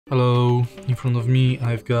Hello, in front of me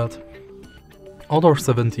I've got Odor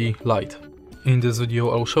 70 Lite. In this video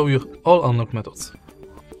I'll show you all unlock methods.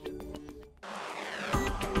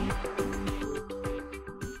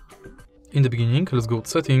 In the beginning, let's go to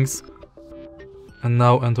settings and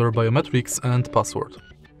now enter biometrics and password.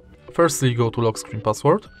 Firstly, go to lock screen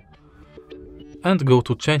password and go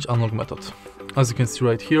to change unlock method. As you can see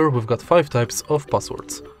right here, we've got 5 types of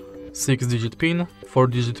passwords: 6-digit PIN,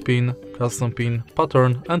 4-digit PIN, custom PIN,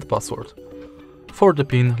 pattern and password. For the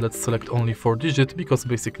PIN, let's select only 4-digit because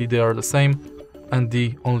basically they are the same and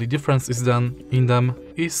the only difference is in them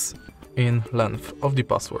is in length of the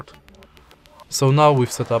password. So now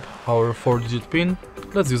we've set up our 4-digit PIN,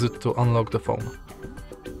 let's use it to unlock the phone.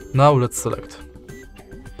 Now let's select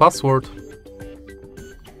password,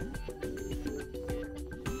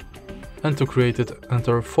 and to create it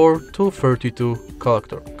enter 4 to 32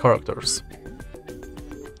 characters.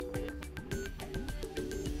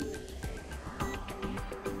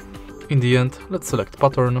 In the end, let's select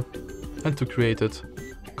pattern, and to create it,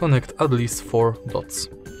 connect at least 4 dots.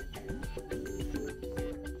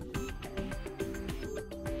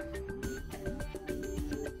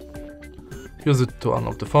 Use it to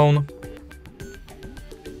unlock the phone.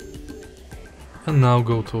 And now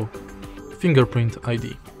go to fingerprint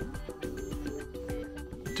ID.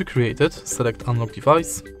 To create it, select unlock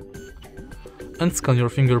device and scan your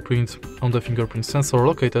fingerprint on the fingerprint sensor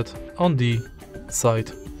located on the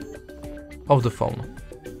side of the phone.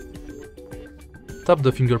 Tap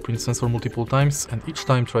the fingerprint sensor multiple times and each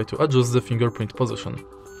time try to adjust the fingerprint position.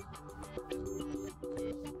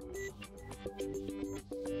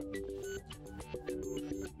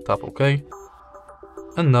 Tap OK.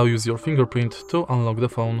 And now use your fingerprint to unlock the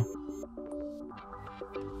phone.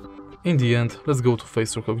 In the end, let's go to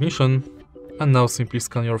face recognition and now simply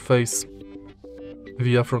scan your face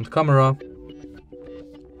via front camera.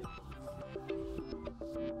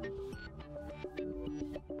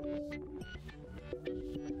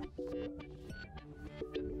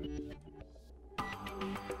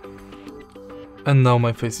 And now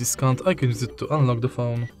my face is scanned, I can use it to unlock the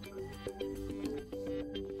phone.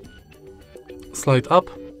 Slide up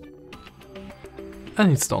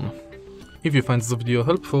and it's done. If you find this video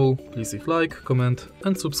helpful, please leave like, comment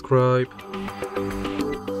and subscribe.